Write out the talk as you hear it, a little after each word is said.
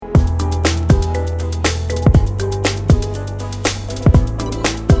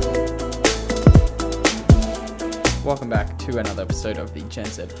to another episode of the Gen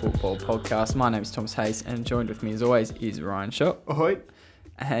Z Football Podcast. My name is Thomas Hayes, and joined with me as always is Ryan Shaw. Ahoy.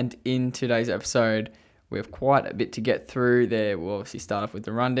 And in today's episode, we have quite a bit to get through there. We'll obviously start off with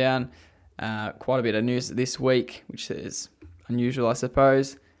the rundown. Quite a bit of news this week, which is unusual, I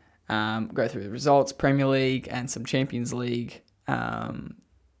suppose. Go through the results, Premier League and some Champions League action.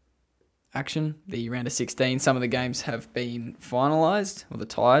 The round of 16, some of the games have been finalised, or the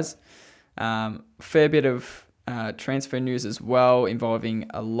ties. Fair bit of transfer news as well, involving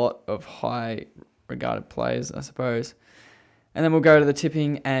a lot of high regarded players, I suppose. And then we'll go to the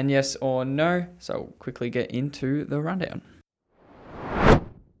tipping and yes or no. So we'll quickly get into the rundown.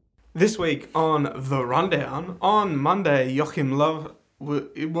 This week on The Rundown, on Monday,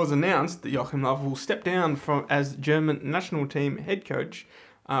 it was announced that Joachim Löw will step down as German national team head coach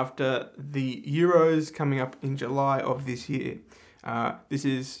after the Euros coming up in July of this year. This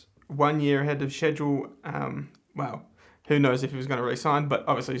is 1 year ahead of schedule. Who knows if he was going to re-sign, but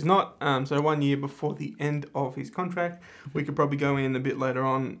obviously he's not. So 1 year before the end of his contract. We could probably go in a bit later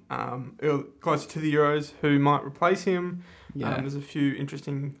on, closer to the Euros, who might replace him. Yeah. There's a few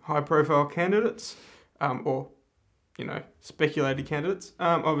interesting high-profile candidates, speculated candidates.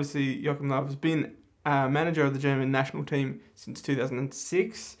 Obviously, Joachim Löw has been manager of the German national team since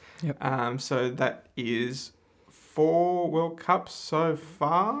 2006. Yep. So that is 4 World Cups so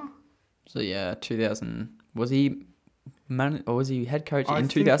far. So yeah, 2000. Was he head coach in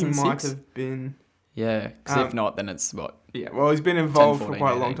 2006? I think he might have been. Yeah, because if not, then it's what? Yeah, well, he's been involved 10, 14, for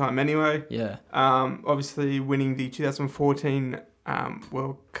quite a long 18. time anyway. Yeah. Obviously winning the 2014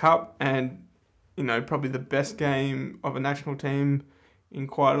 World Cup and, probably the best game of a national team in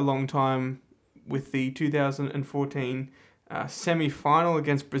quite a long time with the 2014 semi-final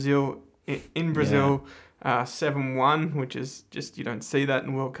against Brazil in Brazil. 7-1, which is just, you don't see that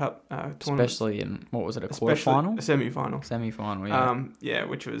in World Cup tournaments. Especially in, what was it, a quarter-final? A semi-final. Semi-final, yeah.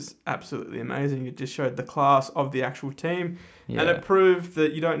 Which was absolutely amazing. It just showed the class of the actual team. Yeah. And it proved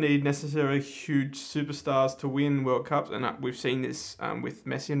that you don't need necessarily huge superstars to win World Cups. And we've seen this with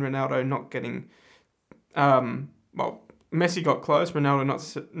Messi and Ronaldo not getting... Messi got close, Ronaldo not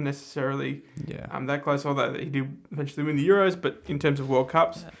necessarily that close, although he did eventually win the Euros. But in terms of World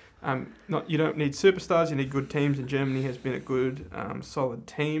Cups... You don't need superstars, you need good teams, and Germany has been a good, solid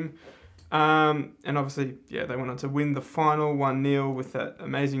team. And obviously, they went on to win the final 1-0 with that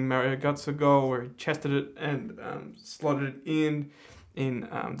amazing Mario Götze goal where he chested it and slotted it in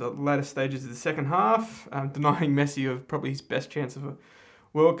the latter stages of the second half, denying Messi of probably his best chance of a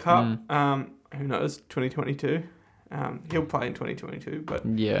World Cup. Who knows, 2022. He'll play in 2022, but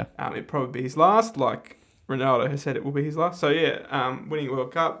it'll probably be his last, like Ronaldo has said it will be his last. So, winning a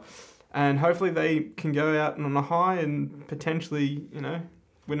World Cup. And hopefully they can go out on a high and potentially,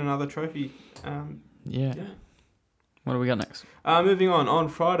 win another trophy. What do we got next? Moving on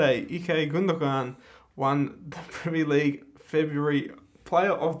Friday, Ike Gundogan won the Premier League February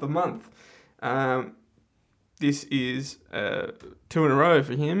Player of the Month. This is 2 in a row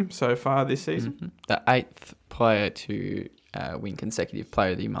for him so far this season. Mm-hmm. The 8th player to win consecutive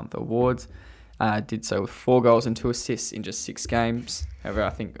Player of the Month awards. Did so with 4 goals and 2 assists in just 6 games. However,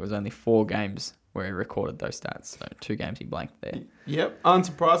 I think it was only 4 games where he recorded those stats. So 2 games he blanked there. Yep.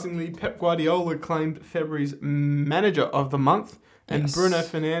 Unsurprisingly, Pep Guardiola claimed February's Manager of the Month. And Bruno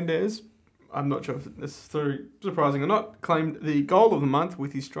Fernandes, I'm not sure if this is surprising or not, claimed the Goal of the Month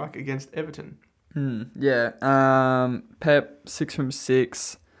with his strike against Everton. Pep, 6 from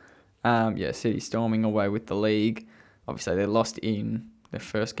 6. City storming away with the league. Obviously, they lost in the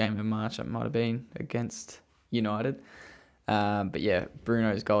first game of March, it might have been against United.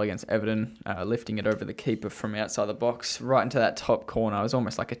 Bruno's goal against Everton, lifting it over the keeper from outside the box, right into that top corner. It was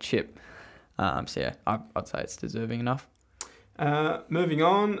almost like a chip. I'd say it's deserving enough. Moving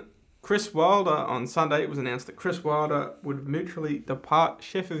on, Chris Wilder, on Sunday, it was announced that Chris Wilder would mutually depart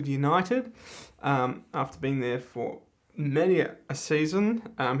Sheffield United after being there for many a season.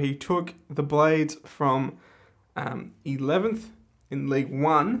 He took the Blades from 11th in League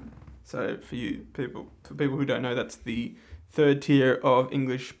One. So for people who don't know, that's the third tier of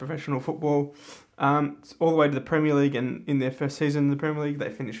English professional football. All the way to the Premier League, and in their first season in the Premier League, they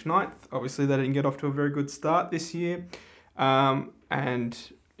finished 9th. Obviously, they didn't get off to a very good start this year.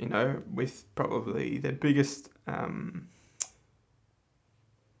 With probably their biggest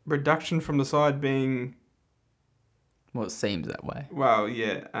reduction from the side being... Well, it seems that way. Well,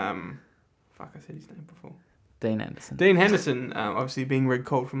 yeah. I said his name before. Dean Henderson. Dean Henderson, obviously being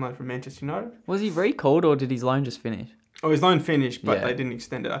recalled from Manchester United. Was he recalled or did his loan just finish? Oh, his loan finished, but they didn't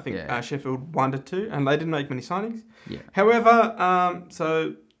extend it. I think Sheffield wanted to, and they didn't make many signings. Yeah. However,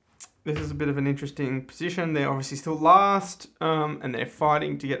 so this is a bit of an interesting position. They're obviously still last, and they're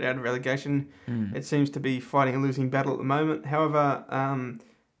fighting to get out of relegation. It seems to be fighting a losing battle at the moment. However,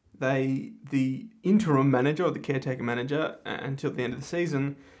 the interim manager, or the caretaker manager, until the end of the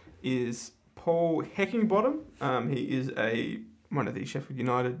season, is Paul Heckingbottom. He is one of the Sheffield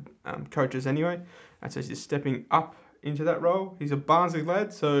United coaches anyway, and so he's stepping up into that role. He's a Barnsley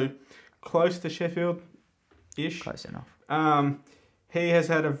lad, so close to Sheffield-ish. Close enough. He has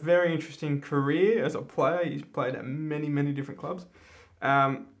had a very interesting career as a player. He's played at many, many different clubs,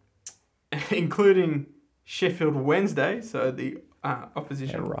 including Sheffield Wednesday, so the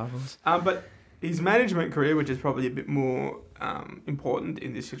opposition. Rivals. But his management career, which is probably a bit more important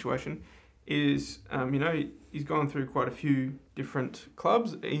in this situation, is, he's gone through quite a few different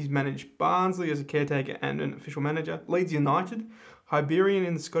clubs. He's managed Barnsley as a caretaker and an official manager, Leeds United, Hibernian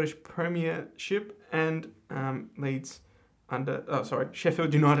in the Scottish Premiership, and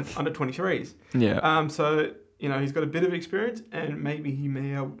Sheffield United under 23s. Yeah. So he's got a bit of experience, and maybe he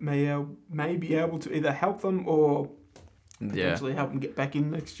may be able to either help them or potentially help them get back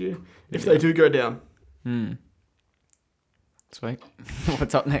in next year if they do go down. Sweet.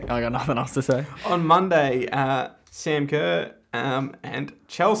 What's up next? I got nothing else to say. On Monday, Sam Kerr and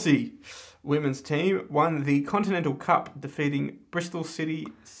Chelsea women's team won the Continental Cup, defeating Bristol City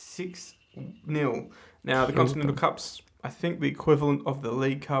 6-0. Now, the Continental Cup's, I think, the equivalent of the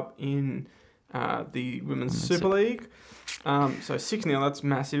League Cup in the Women's Super League. So 6-0, that's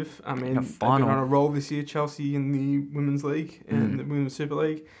massive. I mean, they've been on a roll this year, Chelsea in the Women's League and the Women's Super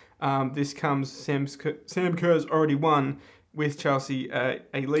League. This comes, Sam Kerr's already won with Chelsea a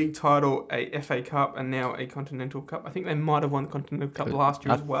league title, a FA Cup, and now a Continental Cup. I think they might have won the Continental Cup last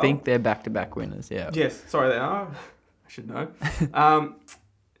year as well. I think they're back-to-back winners, yeah. Yes, sorry, they are. I should know.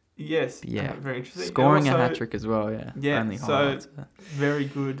 Yes, very interesting. Scoring also, a hat-trick as well, yeah. Yeah, so very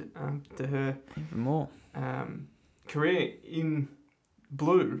good to her. Even more. Career in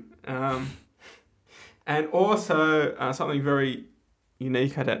blue. And also something very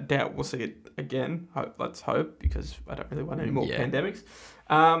unique. I doubt we'll see it again. Let's hope, because I don't really want any more pandemics.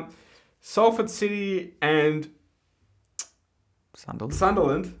 Salford City and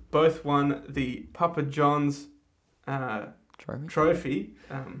Sunderland both won the Papa John's trophy.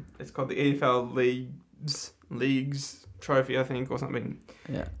 It's called the EFL Leagues Trophy, I think, or something.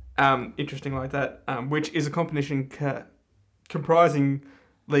 Yeah. Interesting like that. Which is a competition comprising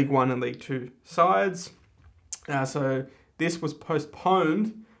League One and League Two sides. So this was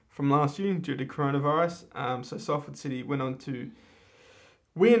postponed from last year due to coronavirus. So Salford City went on to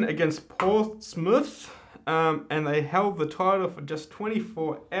win against Portsmouth, and they held the title for just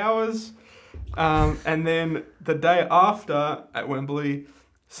 24 hours. And then the day after at Wembley,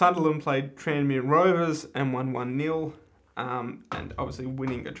 Sunderland played Tranmere Rovers and won 1-0. And obviously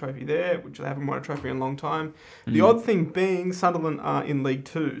winning a trophy there, which they haven't won a trophy in a long time. The odd thing being, Sunderland are in League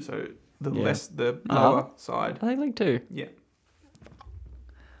Two, so the lower side. Are they League Two? Yeah.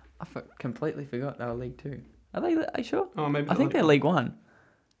 I completely forgot they were League Two. Are you sure? Oh, maybe. I think they're League One.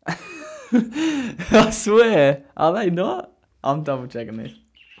 I swear. Are they not? I'm double checking this.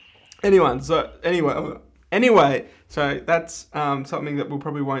 Anyway, so that's something that we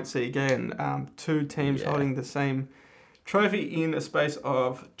probably won't see again. Two teams holding the same trophy in a space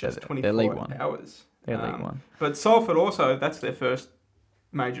of just 24 hours. They're League One. But Salford also, that's their first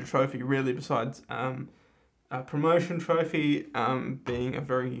major trophy, really, besides a promotion trophy, being a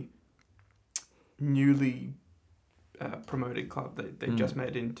very newly promoted club. They just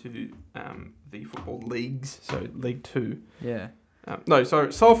made into the football leagues, so League Two. Yeah.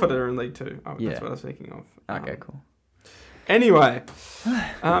 Salford are in League Two. That's what I was thinking of. Okay, cool. Anyway,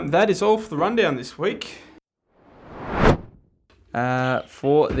 that is all for the rundown this week.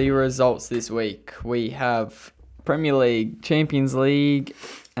 For the results this week, we have Premier League, Champions League,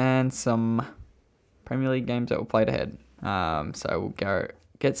 and some Premier League games that were played ahead. So we'll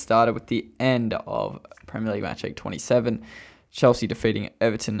get started with the end of Premier League Match Week 27. Chelsea defeating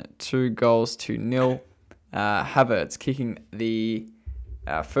Everton 2-0. Havertz kicking the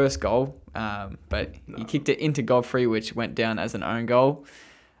first goal, but he kicked it into Godfrey, which went down as an own goal.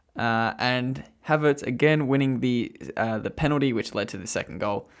 And Havertz again winning the penalty, which led to the second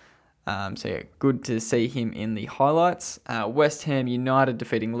goal. Good to see him in the highlights. West Ham United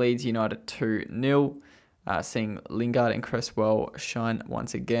defeating Leeds United 2-0. Seeing Lingard and Cresswell shine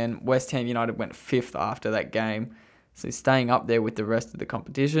once again. West Ham United went 5th after that game, so staying up there with the rest of the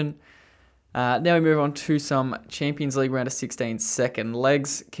competition. Now we move on to some Champions League round of 16 second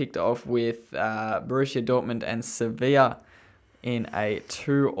legs. Kicked off with Borussia Dortmund and Sevilla in a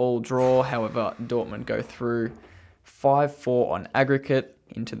 2-2 draw. However, Dortmund go through 5-4 on aggregate.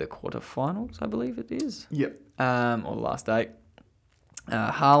 into the quarterfinals, I believe it is. Yep. Or the last 8.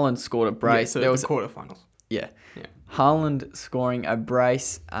 Haaland scored a brace. Yeah, so there was the quarterfinals. Yeah. Haaland scoring a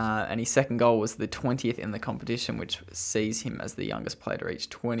brace, and his second goal was the 20th in the competition, which sees him as the youngest player to reach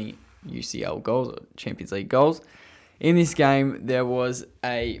 20 UCL goals, or Champions League goals. In this game, there was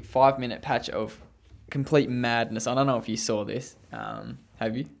a 5-minute patch of complete madness. I don't know if you saw this.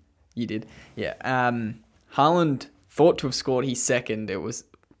 Have you? You did. Yeah. Haaland thought to have scored his second. It was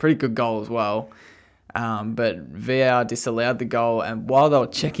a pretty good goal as well. But VAR disallowed the goal, and while they were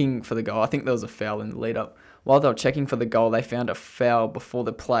checking for the goal, I think there was a foul in the lead-up. While they were checking for the goal, they found a foul before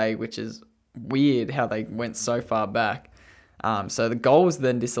the play, which is weird how they went so far back. So the goal was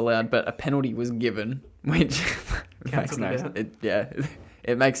then disallowed, but a penalty was given, which makes no sense.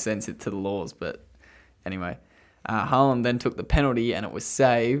 It makes sense to the laws, but anyway. Haaland then took the penalty, and it was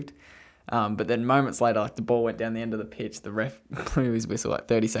saved. But then moments later, like the ball went down the end of the pitch, the ref blew his whistle like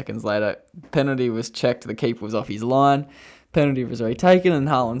 30 seconds later. Penalty was checked, the keeper was off his line. Penalty was retaken, and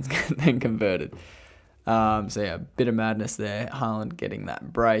Haaland then converted. So yeah, a bit of madness there. Haaland getting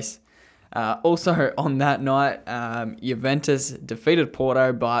that brace. Also on that night, Juventus defeated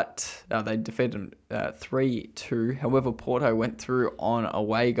Porto, but they defeated them 3-2. However, Porto went through on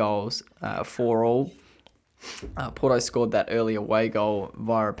away goals 4-all. Porto scored that early away goal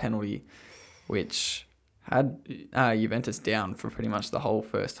via a penalty, which had Juventus down for pretty much the whole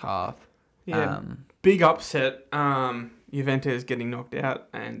first half. Yeah, big upset. Juventus getting knocked out,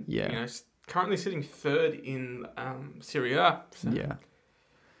 and currently sitting third in Serie A. So yeah,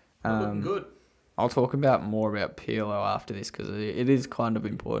 looking good. I'll talk more about Pirlo after this because it is kind of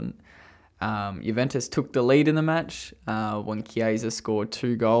important. Juventus took the lead in the match when Chiesa scored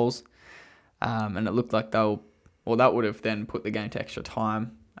 2 goals. And it looked like that would have then put the game to extra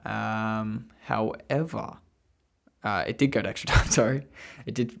time. However, it did go to extra time, sorry.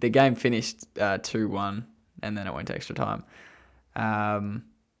 It did. The game finished 2-1, and then it went to extra time.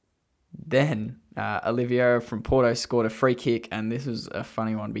 Then Oliveira from Porto scored a free kick, and this was a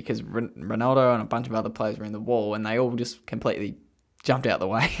funny one because Ronaldo and a bunch of other players were in the wall, and they all just completely jumped out the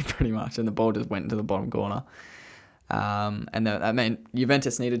way, pretty much, and the ball just went into the bottom corner. And that meant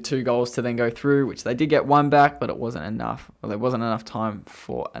Juventus needed 2 goals to then go through, which they did get 1 back, but it wasn't enough. Well, there wasn't enough time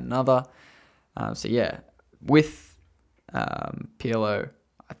for another. With Pirlo,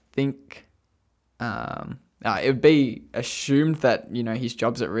 I think it would be assumed that his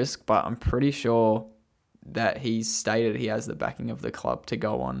job's at risk, but I'm pretty sure that he's stated he has the backing of the club to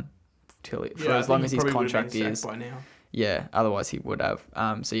go on for as long as his contract is. By now. Yeah, otherwise he would have.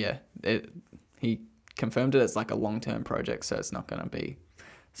 He confirmed it as like a long-term project, so it's not going to be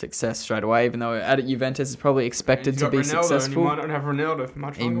success straight away, even though at Juventus is probably expected to be Ronaldo, successful. And he might not have Ronaldo for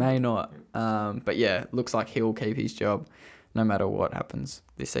much longer. He may not. But yeah, looks like he'll keep his job no matter what happens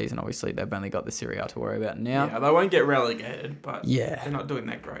this season. Obviously, they've only got the Serie A to worry about now. Yeah, they won't get relegated, but they're not doing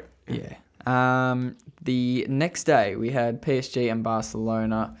that great. Yeah. The next day, we had PSG and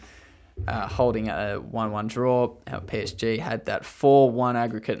Barcelona holding a 1-1 draw. PSG had that 4-1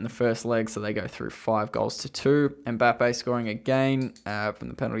 aggregate in the first leg, so they go through 5-2. Mbappe scoring again from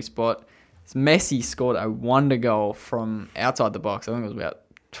the penalty spot. Messi scored a wonder goal from outside the box. I think it was about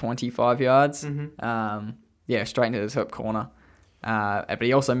 25 yards. Mm-hmm. Straight into the top corner. But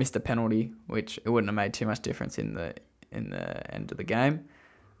he also missed a penalty, which it wouldn't have made too much difference in the end of the game.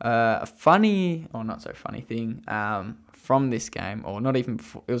 A funny, or not so funny thing from this game, or not even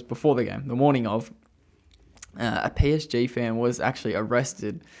before, it was before the game, the morning of, a PSG fan was actually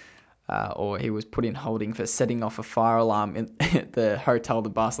arrested, or he was put in holding for setting off a fire alarm at the hotel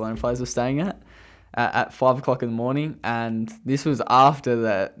the Barcelona players were staying at 5 o'clock in the morning, and this was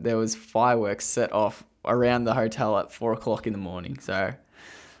after there was fireworks set off around the hotel at 4 o'clock in the morning. So,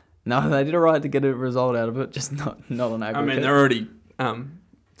 no, they did all right to get a result out of it, just not an aggregate. I mean, they're already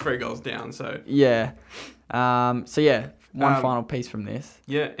 3 goals down, so... Yeah. One final piece from this.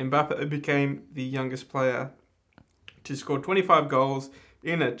 Yeah, Mbappe became the youngest player to score 25 goals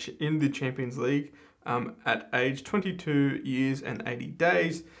in the Champions League at age 22 years and 80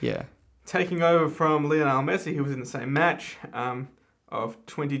 days. Yeah. Taking over from Lionel Messi, who was in the same match, of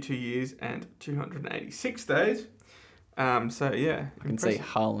 22 years and 286 days. I can see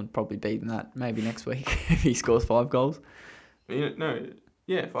Haaland probably beating that maybe next week if he scores 5 goals. 5.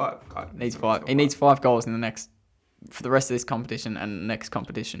 Needs 5. He needs 5 goals in the next, for the rest of this competition and next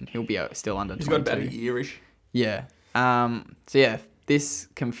competition. He'll be still under 22. He's got about a yearish. Yeah. This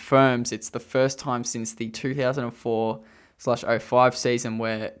confirms it's the first time since the 2004/05 season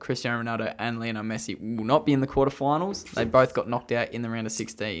where Cristiano Ronaldo and Lionel Messi will not be in the quarterfinals. They both got knocked out in the round of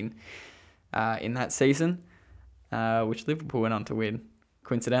 16 in that season, which Liverpool went on to win.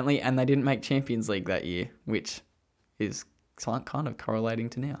 coincidentally, and they didn't make Champions League that year, which is kind of correlating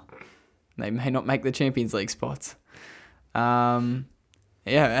to now. They may not make the Champions League spots. And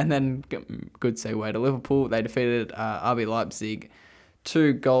then good segue to Liverpool. They defeated RB Leipzig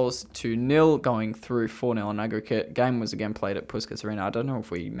 2-0, going through 4-0 on aggregate. Game was again played at Puskas Arena. I don't know if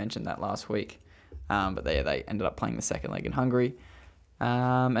we mentioned that last week, but they ended up playing the second leg in Hungary.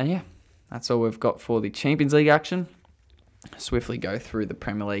 That's all we've got for the Champions League action. Swiftly go through the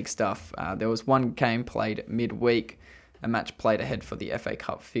Premier League stuff. There was one game played midweek, a match played ahead for the FA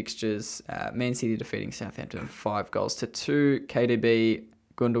Cup fixtures. Man City defeating Southampton 5-2. KDB,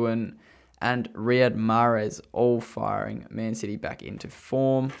 Gundogan, and Riyad Mahrez all firing Man City back into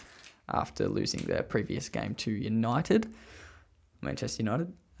form after losing their previous game to Manchester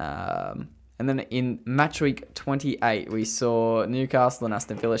United. And then in match week 28, we saw Newcastle and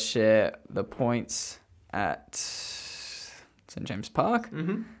Aston Villa share the points at St James Park.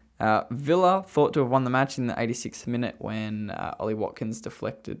 Mm-hmm. Villa thought to have won the match in the 86th minute when Ollie Watkins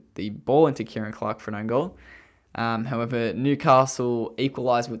deflected the ball into Kieran Clark for an own goal. However, Newcastle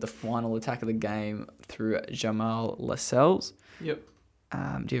equalised with the final attack of the game through Jamal Lascelles. Yep.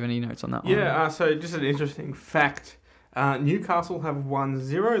 Do you have any notes on that one? Yeah, so just an interesting fact. Newcastle have won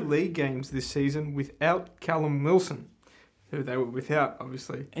 0 league games this season without Callum Wilson, who they were without,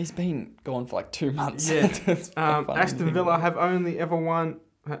 obviously. He's been gone for like 2 months. Yeah. Aston Villa have only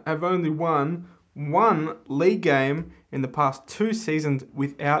won one league game in the past 2 seasons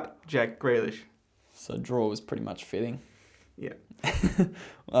without Jack Grealish. So draw was pretty much fitting. Yeah.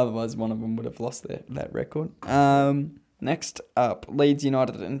 Otherwise, one of them would have lost that record. Next up, Leeds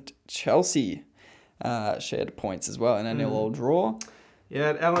United and Chelsea shared points as well in a 0-0 draw. Yeah,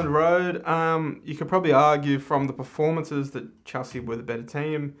 at Elland Road, you could probably argue from the performances that Chelsea were the better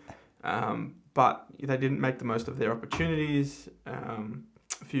team, but they didn't make the most of their opportunities.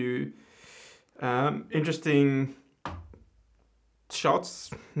 A few interesting shots,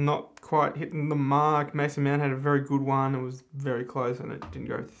 not quite hitting the mark. Mason Mount had a very good one. It was very close and it didn't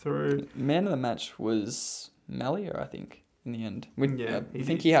go through. Man of the match was Malia, I think, in the end. I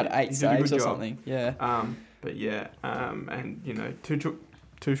think he had 8 he did a saves good or job. something. Yeah. And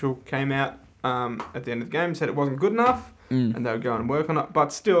Tuchel came out at the end of the game, said it wasn't good enough, and they would go and work on it.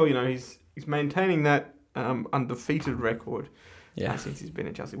 But still, he's maintaining that undefeated record. Since he's been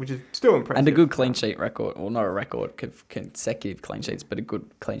in Chelsea, which is still impressive. And a good clean sheet record. Well, not a record, consecutive clean sheets, but a good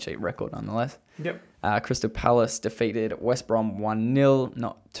clean sheet record nonetheless. Yep. Crystal Palace defeated West Brom 1-0.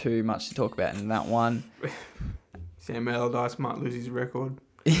 Not too much to talk about in that one. Sam Allardyce might lose his record.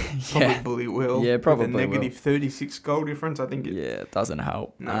 Yeah. Probably will. Yeah, probably with a negative 36 goal difference. I think it doesn't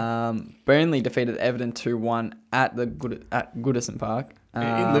help. No. Burnley defeated Everton 2-1 at Goodison Park.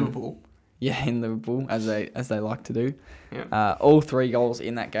 In Liverpool. Yeah, in Liverpool, as they like to do. Yeah. All 3 goals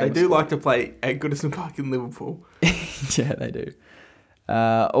in that game. They do like to play at Goodison Park in Liverpool. Yeah, they do.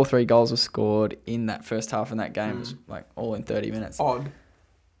 All 3 goals were scored in that first half, and that game was like all in 30 minutes. Odd.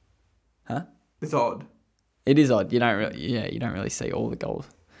 Huh? It's odd. It is odd. You don't really see all the goals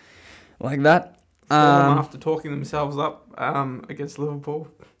like that. After talking themselves up against Liverpool.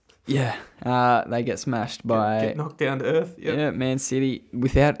 Yeah, they get smashed by... Get knocked down to earth. Yep. Yeah, Man City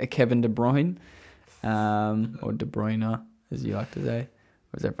without a Kevin De Bruyne, or De Bruyne, as you like to say,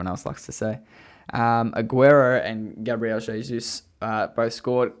 or as everyone else likes to say. Aguero and Gabriel Jesus both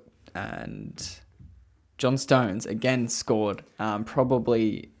scored, and John Stones again scored.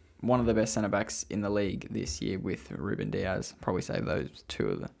 Probably one of the best centre-backs in the league this year with Ruben Diaz. Probably say those 2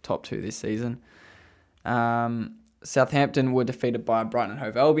 are the top 2 this season. Southampton were defeated by Brighton and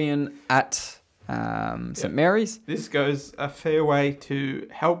Hove Albion at St Mary's. This goes a fair way to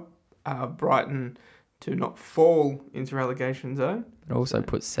help Brighton to not fall into relegation zone. It also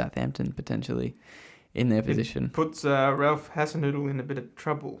puts Southampton potentially in their position. Puts Ralph Hasenhüttl in a bit of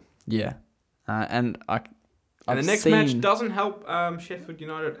trouble. Yeah. And the next match doesn't help Sheffield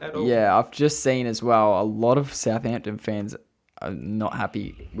United at all. Yeah, I've just seen as well a lot of Southampton fans are not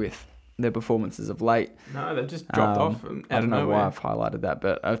happy with their performances of late. No, they've just dropped off. I don't know why I've highlighted that,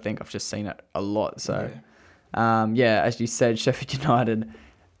 but I think I've just seen it a lot. So, as you said, Sheffield United,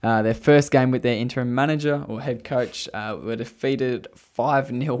 their first game with their interim manager or head coach, were defeated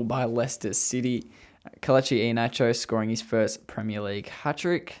 5-0 by Leicester City. Kelechi Iheanacho scoring his first Premier League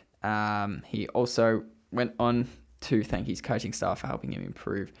hat-trick. He also went on to thank his coaching staff for helping him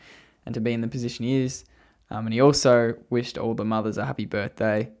improve and to be in the position he is. And he also wished all the mothers a happy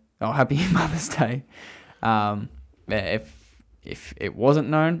birthday. Oh, happy Mother's Day. If it wasn't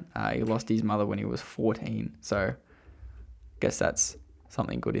known, he lost his mother when he was 14. So I guess that's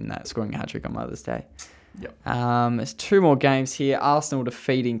something good in that, scoring a hat-trick on Mother's Day. Yep. There's 2 more games here. Arsenal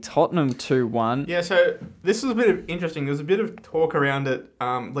defeating Tottenham 2-1. Yeah, so this was a bit of interesting. There was a bit of talk around it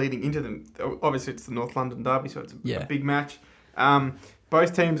leading into them. Obviously, it's the North London derby, so it's a big match.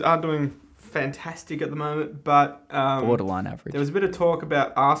 Both teams are doing fantastic at the moment, but Borderline average. There was a bit of talk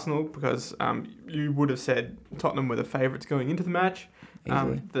about Arsenal because you would have said Tottenham were the favourites going into the match.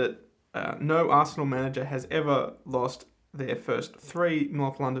 That no Arsenal manager has ever lost their first 3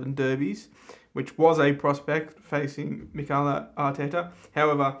 North London derbies, which was a prospect facing Mikel Arteta.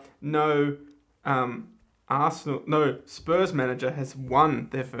 However, no Spurs manager has won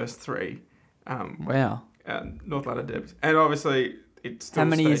their first 3 North London derbies. And obviously, it still How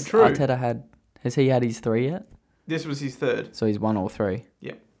many has true. Arteta had? Has he had his 3 yet? This was his 3rd. So he's won all 3?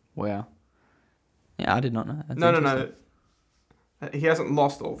 Yeah. Wow. Yeah, I did not know. That's No. He hasn't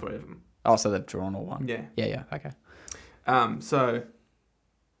lost all 3 of them. Oh, so they've drawn all 1. Yeah. Yeah, okay. So...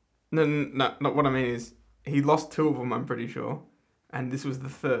 No, not what I mean is he lost 2 of them, I'm pretty sure. And this was the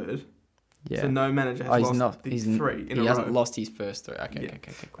 3rd. Yeah. So no manager has lost 3 in a row. He hasn't lost his first 3. Okay,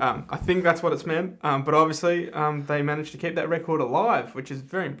 cool. I think that's what it's meant. But obviously, they managed to keep that record alive, which is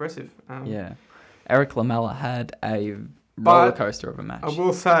very impressive. Yeah. Eric Lamela had a roller coaster of a match. I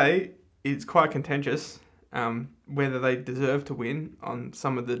will say it's quite contentious whether they deserve to win on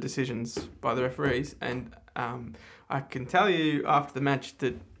some of the decisions by the referees. And I can tell you after the match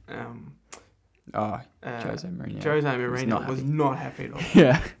that Jose Mourinho. Jose Mourinho was not happy at all.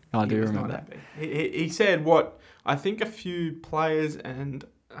 Yeah, I do remember that. He said what I think a few players and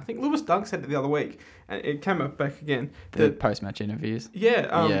I think Lewis Dunk said it the other week, and it came up back again. The post-match interviews.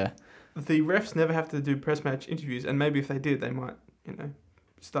 Yeah. The refs never have to do press-match interviews, and maybe if they did, they might,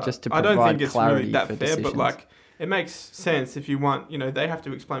 start. Just to I provide don't think it's clarity really that for fair, decisions. but it makes sense if you want. They have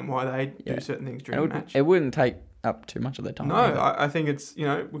to explain why they do certain things during the match. It wouldn't take up too much of their time. No, I think it's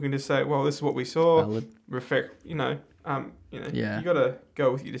we can just say, well, this is what we saw. Valid. Reflect, you got to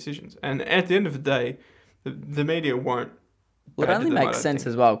go with your decisions. And at the end of the day, the media won't. Well, it only makes sense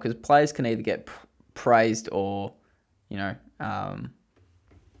as well because players can either get praised or,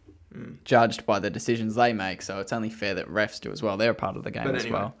 judged by the decisions they make. So it's only fair that refs do as well. They're a part of the game as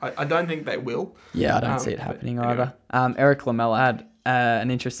well. I don't think they will. Yeah, I don't see it happening either. Eric Lamela had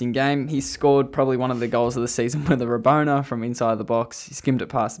an interesting game. He scored probably one of the goals of the season with a Rabona from inside the box. He skimmed it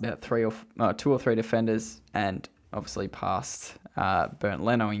past about 2 or 3 defenders and obviously past Bernd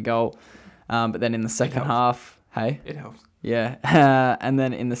Leno in goal. But then in the second half, it helps. Yeah. And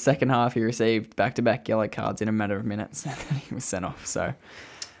then in the second half, he received back-to-back yellow cards in a matter of minutes and then he was sent off. So,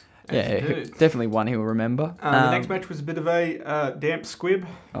 definitely one he'll remember. The next match was a bit of a damp squib.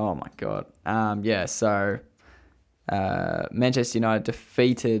 Oh, my God. So Manchester United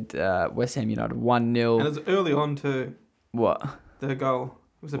defeated West Ham United 1-0. And it was early on to... What? The goal.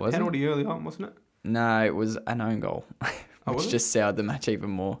 It was a penalty early on, wasn't it? No, it was an own goal. Which just soured the match even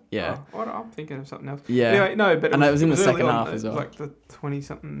more. Yeah. Oh, I'm thinking of something else. Yeah. Anyway, no, but it was in the second half as well. Like the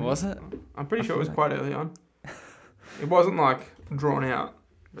 20-something. Was it? I'm pretty sure it was quite early on. It wasn't drawn out.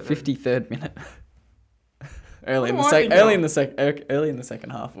 53rd minute. Early in the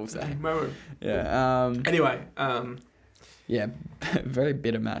second half, we'll say. Yeah. Anyway. Yeah. Very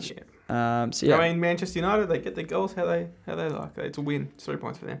bitter match. Yeah. So I mean, Manchester United, they get their goals how they like. It's a win. It's 3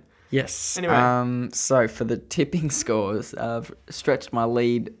 points for them. Yes. Anyway. So for the tipping scores, I've stretched my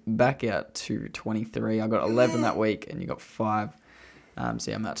lead back out to 23. I got 11 that week, and you got 5.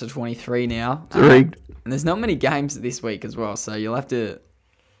 So I'm out to 23 now. And there's not many games this week as well, so you'll have to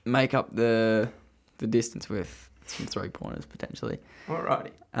make up the distance with some 3-pointers potentially.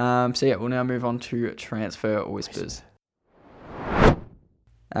 Alrighty. So we'll now move on to Transfer Whispers.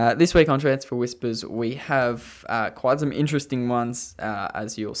 This week on Transfer Whispers, we have quite some interesting ones,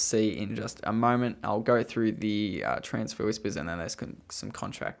 as you'll see in just a moment. I'll go through the Transfer Whispers and then there's some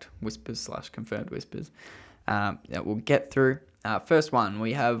contract whispers / confirmed whispers that we'll get through. First one,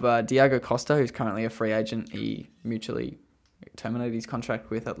 we have Diego Costa, who's currently a free agent. He mutually terminated his contract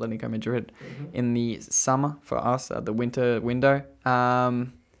with Atletico Madrid in the summer for us, the winter window.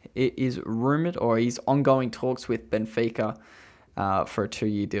 It is rumoured, or he's ongoing talks with Benfica for a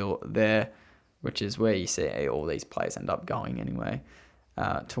 2-year deal there, which is where you see all these players end up going anyway,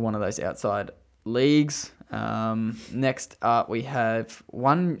 to one of those outside leagues. Next up, we have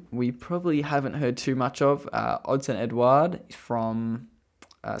one we probably haven't heard too much of, Odsonne Edouard from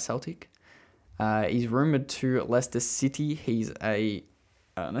Celtic. He's rumoured to Leicester City. He's an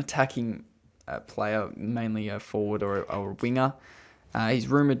attacking player, mainly a forward or a winger. He's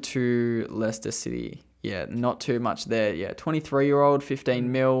rumoured to Leicester City. Yeah, not too much there. Yeah, 23-year-old,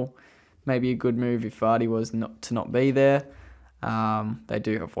 15 mil. Maybe a good move if Vardy was not be there. They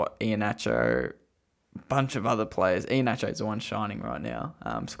do have Iheanacho, bunch of other players. Iheanacho is the one shining right now,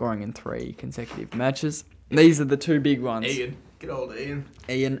 scoring in 3 consecutive matches. These are the 2 big ones. Ian. Good old Ian.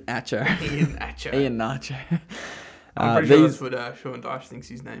 Ian Acho. Ian Acho. Ian Nacho. I'm pretty sure that's what Sean Dyche thinks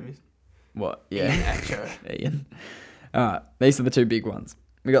his name is. What? Yeah. Ian Acho. Ian. All right. These are the 2 big ones.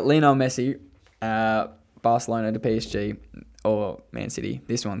 We got Lionel Messi, Barcelona to PSG, or Man City.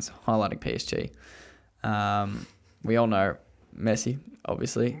 This one's highlighting PSG. We all know Messi,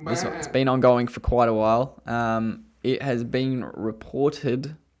 obviously. This one's been ongoing for quite a while. It has been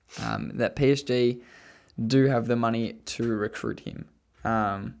reported that PSG do have the money to recruit him.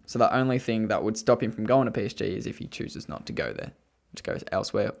 So the only thing that would stop him from going to PSG is if he chooses not to go there, to go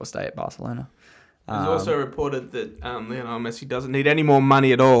elsewhere or stay at Barcelona. It was also reported that Lionel Messi doesn't need any more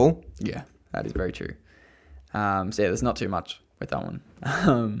money at all. Yeah, that is very true. So yeah, there's not too much with that one.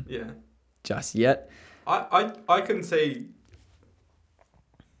 Yeah. Just yet. I can see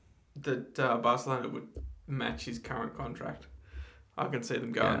that Barcelona would match his current contract. I can see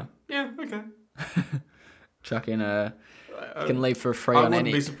them going, yeah okay. Chuck in he can leave for free I on wouldn't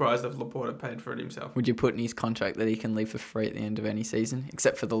any... be surprised if Laporta paid for it himself. Would you put in his contract that he can leave for free at the end of any season,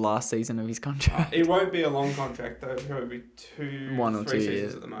 except for the last season of his contract? It won't be a long contract, though. It'll probably be 1 or 2 3 years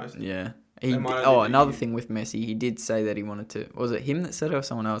seasons at the most. Yeah. Another thing with Messi, he did say that he wanted to... Was it him that said it or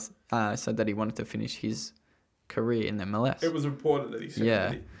someone else? Said that he wanted to finish his career in MLS. It was reported that he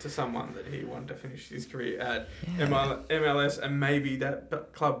said to someone that he wanted to finish his career at MLS, and maybe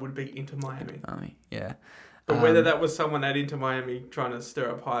that club would be Inter Miami. Yeah. But whether that was someone at Inter Miami trying to stir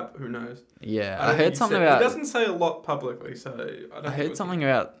up hype, who knows? Yeah, I heard something about... He doesn't say a lot publicly, so... I heard something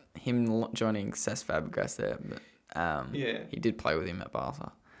about him joining Cesc Fabregas there, but he did play with him at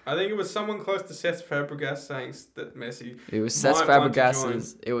Barca. I think it was someone close to Cesc Fabregas saying that Messi... It was Cesc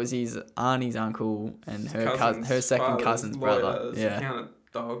Fabregas's... It was his auntie's uncle and her second cousin's brother. Yeah. Accountant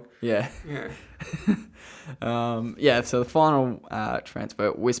dog. Yeah. Yeah. So the final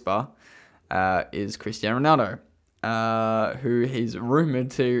transfer whisper is Cristiano Ronaldo, who is rumoured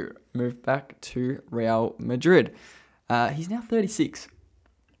to move back to Real Madrid. He's now 36.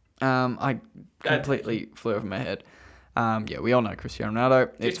 I completely flew over my head. We all know Cristiano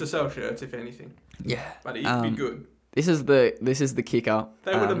Ronaldo. It's to sell shirts, if anything. Yeah. But he'd be good. This is the kicker.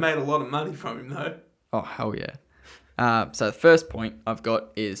 They would have made a lot of money from him, though. Oh, hell yeah. So the first point I've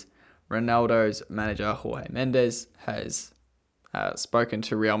got is Ronaldo's manager, Jorge Mendes, has spoken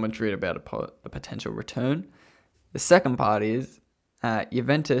to Real Madrid about a potential return. The second part is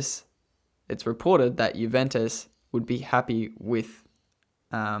Juventus. It's reported that Juventus would be happy with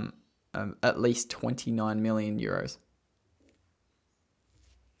at least 29 million euros.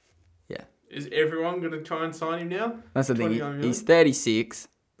 Yeah. Is everyone going to try and sign him now? That's the thing. He's 36.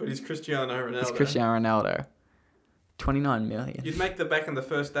 But he's Cristiano Ronaldo. He's Cristiano Ronaldo. 29 million. You'd make the back in the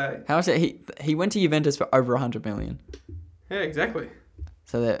first day. How is it? He went to Juventus for over 100 million. Yeah, exactly.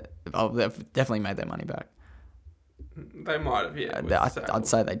 So they've definitely made their money back. They might have, yeah. I'd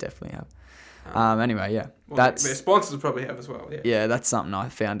say they definitely have. Anyway, yeah. Well, their sponsors probably have as well, yeah. Yeah, that's something I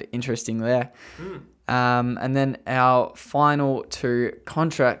found interesting there. And then our final 2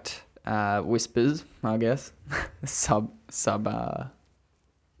 contract whispers, I guess. What's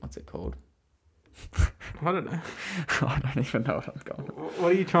it called? I don't know. I don't even know what I'm going.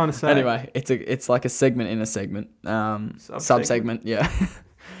 What are you trying to say? Anyway, it's like a segment in a segment. Sub-segment, yeah.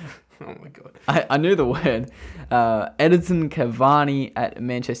 Oh my god. I knew the word. Edinson Cavani at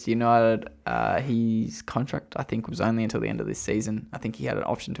Manchester United. His contract, I think, was only until the end of this season. I think he had an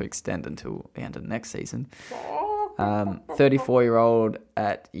option to extend until the end of next season. 34-year-old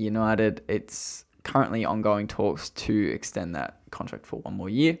at United. It's currently ongoing talks to extend that contract for 1 more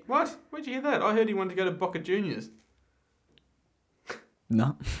year. What? Where'd you hear that? I heard he wanted to go to Boca Juniors.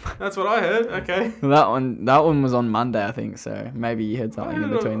 No. That's what I heard. Okay. That one was on Monday, I think. So maybe you heard something in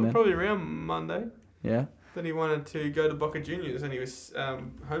between there. Probably around Monday. Yeah. That he wanted to go to Boca Juniors and he was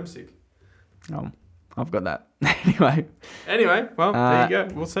homesick. I've got that. Anyway, well, there you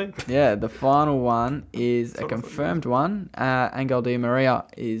go. We'll see. Yeah, the final one is a confirmed one. Angel Di Maria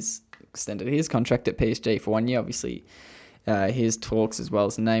is extended his contract at PSG for 1 year. Obviously, his talks as well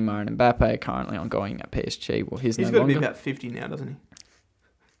as Neymar and Mbappe are currently ongoing at PSG. Well, he's got to be about 50 now, doesn't he?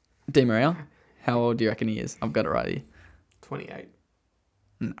 Di Maria? How old do you reckon he is? I've got it right here. 28.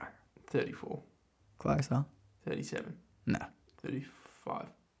 No. 34. Closer. 37. No. 35.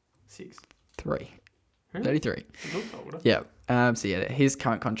 6. 3. Really? 33. Yeah. So yeah, his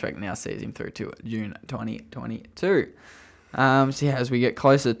current contract now sees him through to June 2022. As we get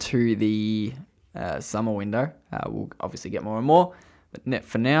closer to the summer window, we'll obviously get more and more. But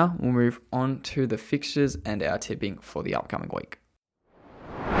for now, we'll move on to the fixtures and our tipping for the upcoming week.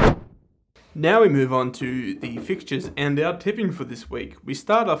 Now we move on to the fixtures and our tipping for this week. We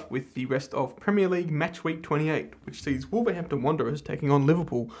start off with the rest of Premier League Match Week 28, which sees Wolverhampton Wanderers taking on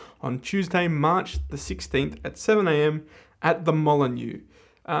Liverpool on Tuesday, March the 16th at 7 a.m. at the Molineux.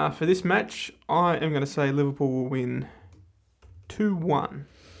 For this match, I am going to say Liverpool will win 2-1.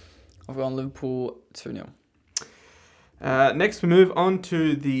 I've gone Liverpool 2-0. Next, we move on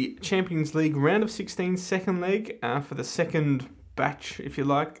to the Champions League round of 16 second leg for the second batch, if you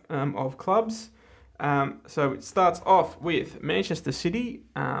like, of clubs. So it starts off with Manchester City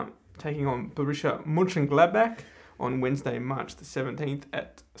taking on Borussia Mönchengladbach on Wednesday, March the 17th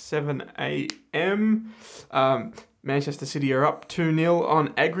at 7 a.m. Manchester City are up 2-0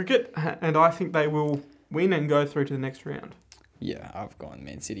 on aggregate, and I think they will win and go through to the next round. Yeah, I've gone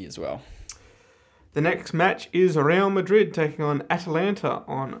Man City as well. The next match is Real Madrid taking on Atalanta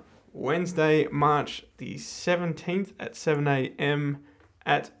on Wednesday, March the 17th at 7 a.m.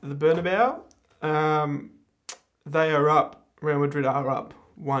 at the Bernabeu. Real Madrid are up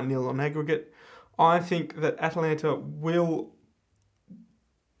 1-0 on aggregate. I think that Atalanta will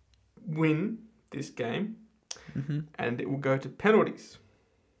win this game, and it will go to penalties.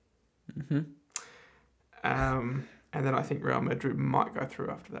 And then I think Real Madrid might go through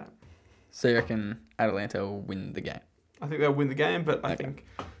after that. So you reckon Atalanta will win the game? I think they'll win the game, but I think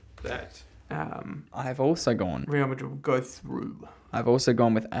that I've also gone Real Madrid will go through. I've also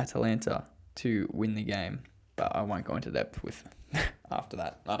gone with Atalanta to win the game, but I won't go into depth with after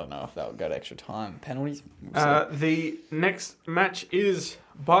that. I don't know if they'll go to extra time. Penalties? The next match is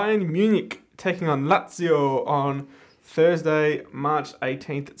Bayern Munich taking on Lazio on Thursday, March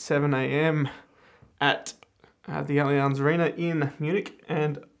 18th at 7 a.m. at the Allianz Arena in Munich,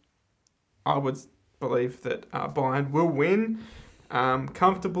 and I would believe that Bayern will win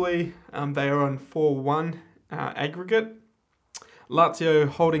comfortably. They are on 4-1 aggregate. Lazio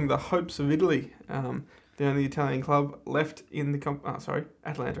holding the hopes of Italy. The only Italian club left in the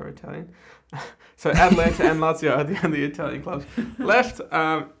Atalanta are Italian. So Atalanta and Lazio are the only Italian clubs left.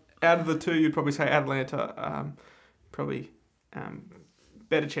 Out of the two, you'd probably say Atalanta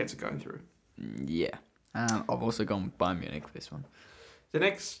better chance of going through. Yeah. I've also gone Bayern Munich for this one. The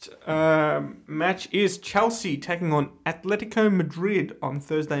next match is Chelsea taking on Atletico Madrid on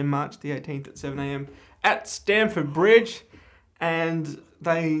Thursday, March the 18th at 7 a.m. at Stamford Bridge. And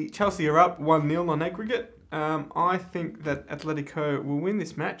Chelsea are up 1-0 on aggregate. I think that Atletico will win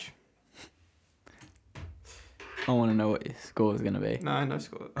this match. I want to know what your score is going to be. No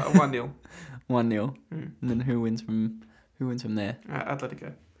score. 1-0. 1-0. And then who wins from there?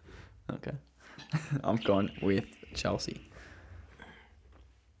 Atletico. Okay. I've gone with Chelsea.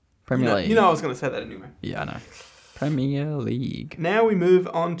 Premier League. I was going to say that anyway. Yeah, I know. Premier League. Now we move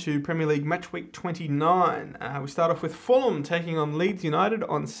on to Premier League Match Week 29. We start off with Fulham taking on Leeds United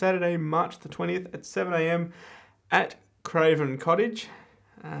on Saturday, March the 20th at 7 a.m. at Craven Cottage.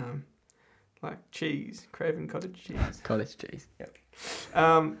 Like cheese. Craven Cottage cheese. Cottage cheese. Yep.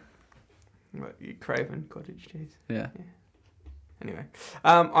 Craven Cottage cheese. Yeah. Anyway,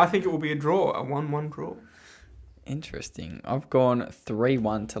 I think it will be a draw, a 1-1 draw. Interesting. I've gone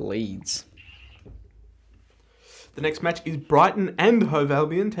 3-1 to Leeds. The next match is Brighton and Hove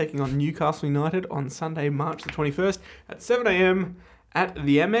Albion taking on Newcastle United on Sunday, March the 21st at 7 a.m. at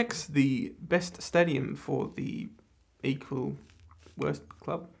the Amex, the best stadium for the equal worst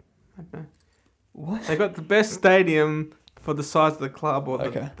club. I don't know. What? They got the best stadium for the size of the club or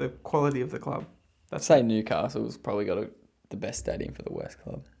the quality of the club. I'd say Newcastle's probably got the best stadium for the worst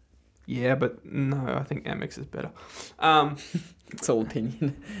club. Yeah, but no, I think Amex is better. It's all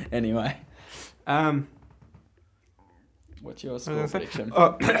opinion anyway. What's your score prediction?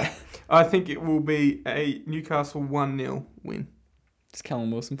 I think it will be a Newcastle 1-0 win. Is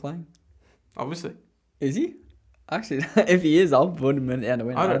Callum Wilson playing? Obviously. Is he? Actually, if he is, I'll put him in the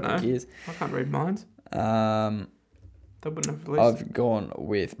win. I don't know. Think he is. I can't read minds. They wouldn't have released. I've gone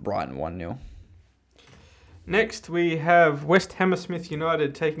with Brighton 1-0. Next, we have West Hammersmith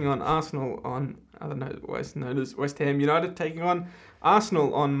United taking on Arsenal on, I don't know, known as West Ham United taking on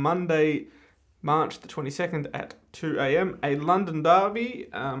Arsenal on Monday, March the 22nd at 2 a.m. A London derby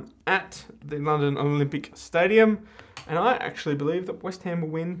at the London Olympic Stadium. And I actually believe that West Ham will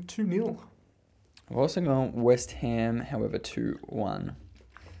win 2-0. I've also gone West Ham, however, 2-1.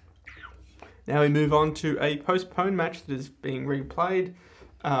 Now we move on to a postponed match that is being replayed,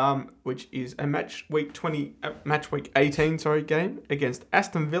 which is a match week 18 game against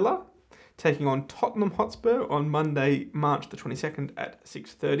Aston Villa, taking on Tottenham Hotspur on Monday, March the 22nd at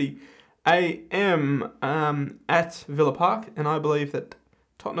 6:30 a.m. At Villa Park, and I believe that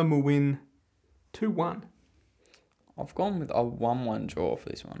Tottenham will win 2-1. I've gone with a 1-1 draw for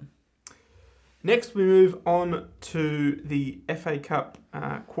this one. Next, we move on to the FA Cup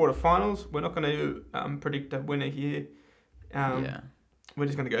quarterfinals. We're not going to predict a winner here. We're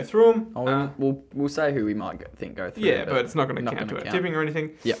just going to go through them. We'll say who we might think go through. Yeah, but it's not going to count to our tipping or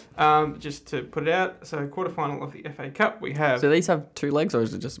anything. Yeah. Just to put it out, so quarterfinal of the FA Cup, we have... So these have 2 legs, or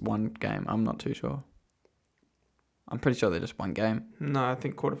is it just one game? I'm not too sure. I'm pretty sure they're just one game. No, I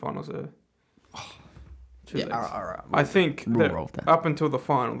think quarterfinals are... 2 legs. All right. I think up until the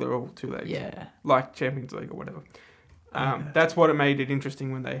final, they're all 2 legs. Yeah. Like Champions League or whatever. That's what it made it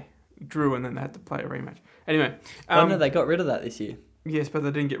interesting when they drew and then they had to play a rematch. Anyway. No, they got rid of that this year. Yes, but they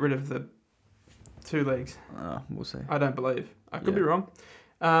didn't get rid of the 2 legs. We'll see. I don't believe. I could be wrong.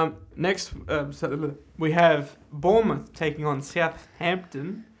 Next, so we have Bournemouth taking on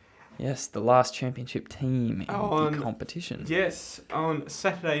Southampton. Yes, the last championship team in the competition. Yes, on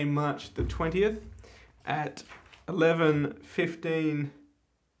Saturday, March the 20th at 11:15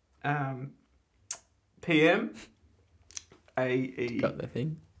 p.m. AE. Got the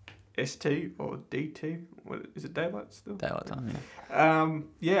thing. ST or DT. What is it? Daylight still? Daylight time.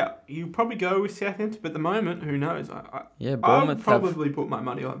 Yeah. You probably go with Southampton, but at the moment, who knows? Bournemouth. I'll probably put my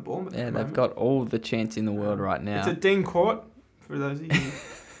money on Bournemouth. Yeah, they've got all the chance in the world right now. It's a Dean Court for those of you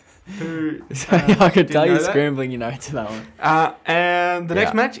who. I could tell you're scrambling your notes to that one. And the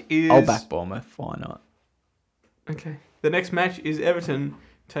next match is. I'll back Bournemouth. Why not? Okay. The next match is Everton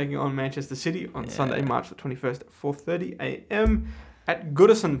taking on Manchester City on Sunday, March the 21st at 4:30 a.m. at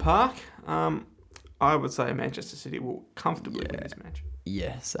Goodison Park. I would say Manchester City will comfortably win this match.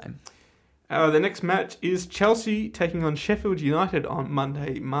 Yeah, same. The next match is Chelsea taking on Sheffield United on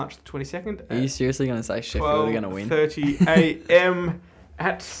Monday, March the 22nd. Are you seriously going to say Sheffield are going to win? 12:30 a.m.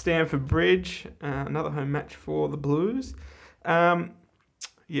 at Stamford Bridge. Another home match for the Blues. I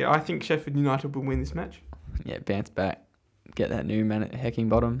think Sheffield United will win this match. Yeah, bounce back. Get that new man at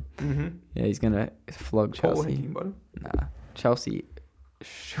Heckingbottom. Mm-hmm. Yeah, he's going to flog Chelsea. Paul Heckingbottom? Nah, Chelsea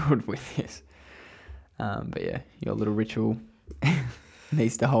should win this. But yeah, your little ritual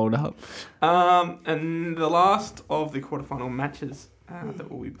needs to hold up. And the last of the quarterfinal matches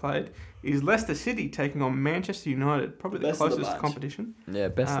that will be played is Leicester City taking on Manchester United, probably the closest competition. Yeah,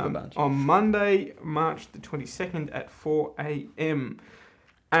 best of the bunch. On Monday, March the 22nd at 4 a.m.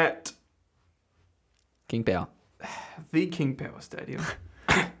 at King Power. The King Power Stadium.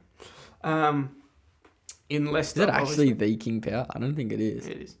 In Leicester. Is it actually the King Power? I don't think it is.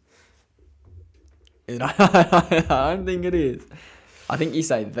 It is. I don't think it is. I think you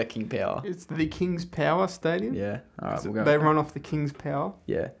say the King Power. It's the King's Power Stadium. Yeah. All right, we'll go. They run off the King's Power.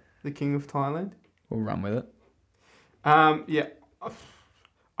 Yeah. The King of Thailand. We'll run with it. Yeah.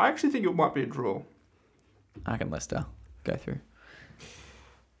 I actually think it might be a draw. I can Leicester go through.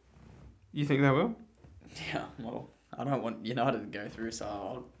 You think they will? Yeah, well, I don't want United to go through, so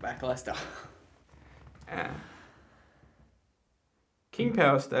I'll back Leicester. King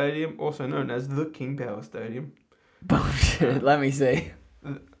Power Stadium, also known as the King Power Stadium. Bullshit, let me see.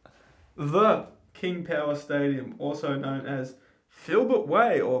 The King Power Stadium, also known as Filbert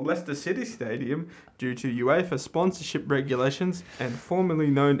Way or Leicester City Stadium, due to UEFA sponsorship regulations and formerly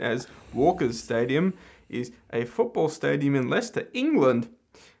known as Walker's Stadium, is a football stadium in Leicester, England,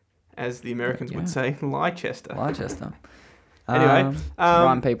 as the Americans would say, Leicester. Leicester. Anyway,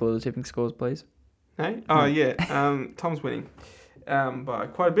 run people the tipping scores, please. Hey? Oh, yeah. Tom's winning by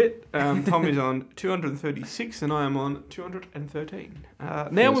quite a bit. Tom is on 236 and I am on 213.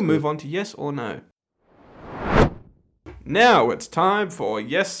 Now we'll move on to yes or no. Now it's time for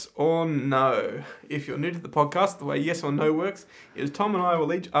yes or no. If you're new to the podcast, the way yes or no works is Tom and I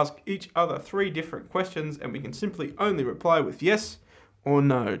will each ask each other 3 different questions and we can simply only reply with yes or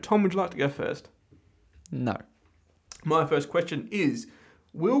no. Tom, would you like to go first? No. My first question is,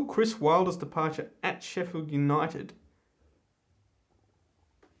 will Chris Wilder's departure at Sheffield United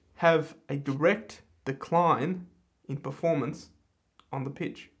have a direct decline in performance on the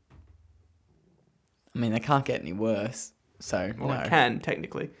pitch? I mean, they can't get any worse, so Well, no. it can,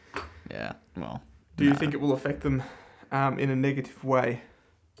 technically. Yeah, well, Do you think it will affect them in a negative way?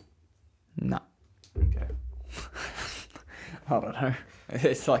 No. Okay. I don't know.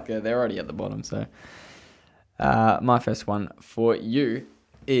 It's like they're already at the bottom, so. My first one for you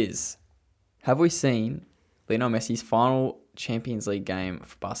is, have we seen Lionel Messi's final Champions League game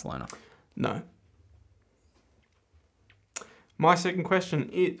for Barcelona? No. My second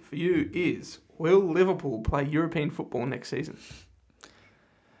question for you is, will Liverpool play European football next season?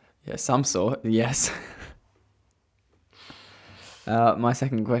 Yeah, some sort, yes. My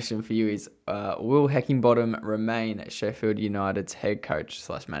second question for you is, will Heckingbottom remain Sheffield United's head coach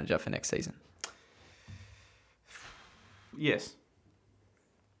 / manager for next season? Yes.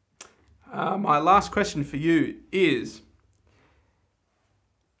 My last question for you is,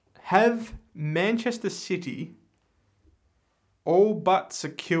 have Manchester City all but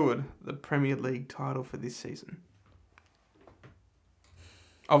secured the Premier League title for this season?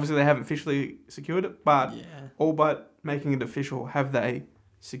 Obviously, they haven't officially secured it, but all but making it official, have they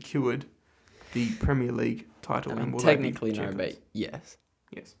secured the Premier League title? And technically no, but yes.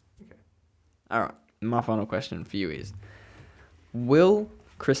 Yes. Okay. All right. My final question for you is, will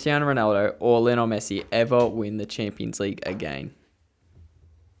Cristiano Ronaldo or Lionel Messi ever win the Champions League again?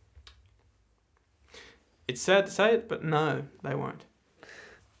 It's sad to say it, but no, they won't.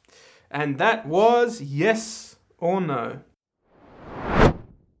 And that was yes or no.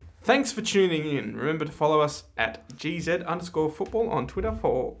 Thanks for tuning in. Remember to follow us at GZ_football on Twitter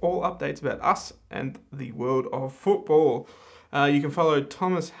for all updates about us and the world of football. You can follow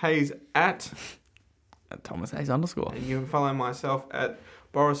Thomas Hayes at Thomas Hayes_. And you can follow myself at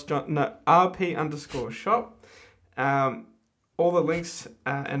RP_shop. All the links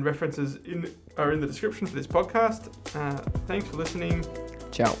and references are in the description for this podcast. Thanks for listening.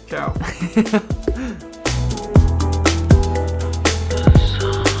 Ciao. Ciao.